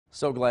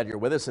So glad you're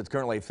with us. It's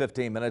currently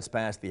 15 minutes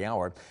past the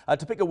hour. A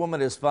Topeka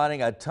woman is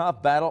fighting a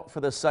tough battle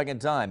for the second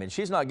time, and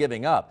she's not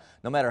giving up,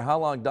 no matter how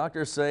long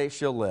doctors say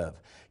she'll live.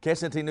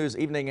 KSNT News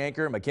evening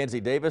anchor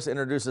Mackenzie Davis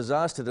introduces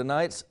us to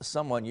tonight's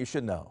Someone You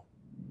Should Know.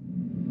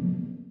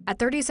 At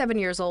 37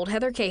 years old,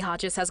 Heather K.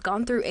 Hodges has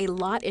gone through a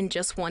lot in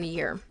just 1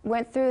 year.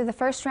 Went through the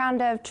first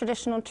round of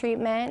traditional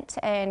treatment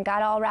and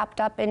got all wrapped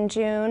up in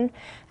June.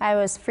 I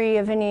was free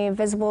of any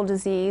visible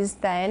disease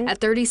then. At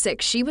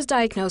 36, she was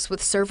diagnosed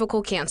with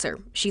cervical cancer.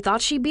 She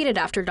thought she beat it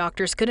after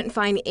doctors couldn't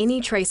find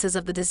any traces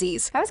of the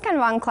disease. I was kind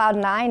of on cloud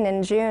nine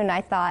in June.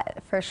 I thought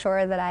for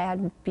sure that I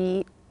had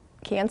beat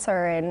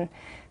cancer, and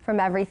from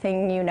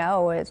everything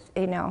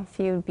if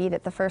you beat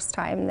it the first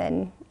time,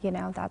 then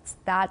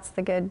that's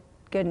the good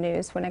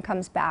news. When it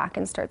comes back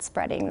and starts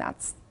spreading,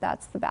 that's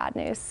the bad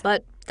news.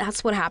 But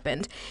that's what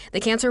happened. The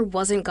cancer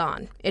wasn't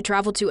gone. It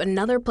traveled to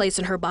another place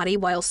in her body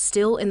while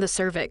still in the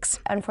cervix.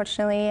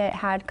 Unfortunately, it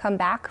had come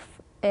back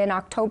in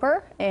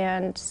October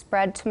and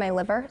spread to my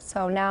liver.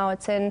 So now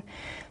it's in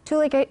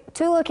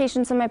two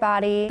locations in my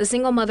body. The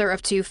single mother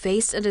of two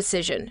faced a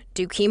decision: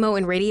 do chemo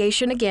and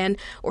radiation again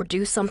or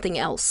do something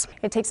else.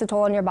 It takes a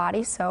toll on your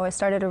body, so I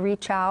started to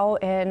reach out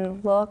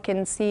and look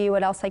and see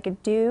what else I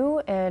could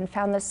do, and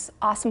found this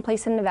awesome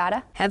place in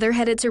Nevada. Heather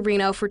headed to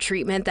Reno for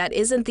treatment that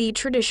isn't the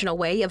traditional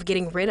way of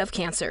getting rid of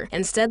cancer.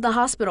 Instead, the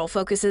hospital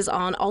focuses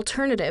on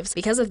alternatives.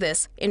 Because of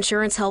this,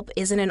 insurance help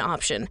isn't an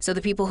option, so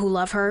the people who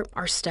love her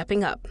are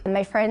stepping up.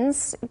 My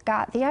friends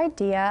got the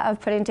idea of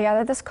putting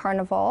together this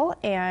carnival,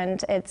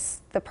 and it's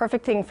the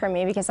perfect thing for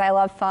me because I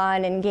love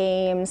fun and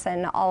games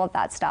and all of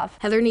that stuff.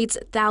 Heather needs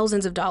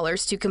thousands of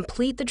dollars to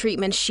complete the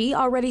treatment she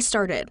already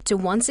started, to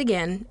once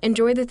again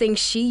enjoy the things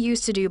she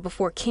used to do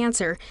before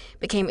cancer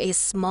became a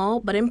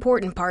small but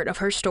important part of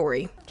her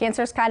story.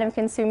 Cancer's kind of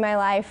consumed my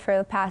life for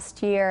the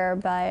past year,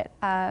 but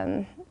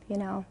I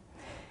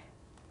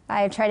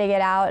try to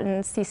get out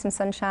and see some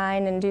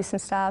sunshine and do some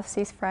stuff,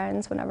 see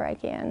friends whenever I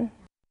can.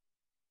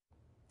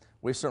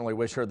 We certainly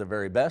wish her the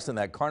very best, and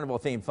that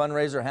carnival-themed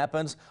fundraiser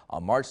happens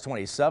on March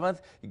 27th.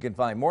 You can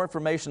find more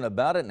information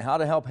about it and how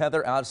to help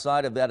Heather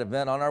outside of that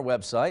event on our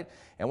website.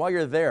 And while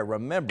you're there,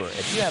 remember,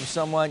 if you have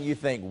someone you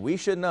think we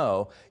should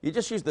know, you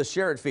just use the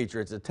Share It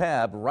feature. It's a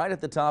tab right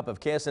at the top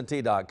of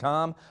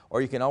KSNT.com,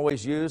 or you can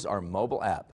always use our mobile app.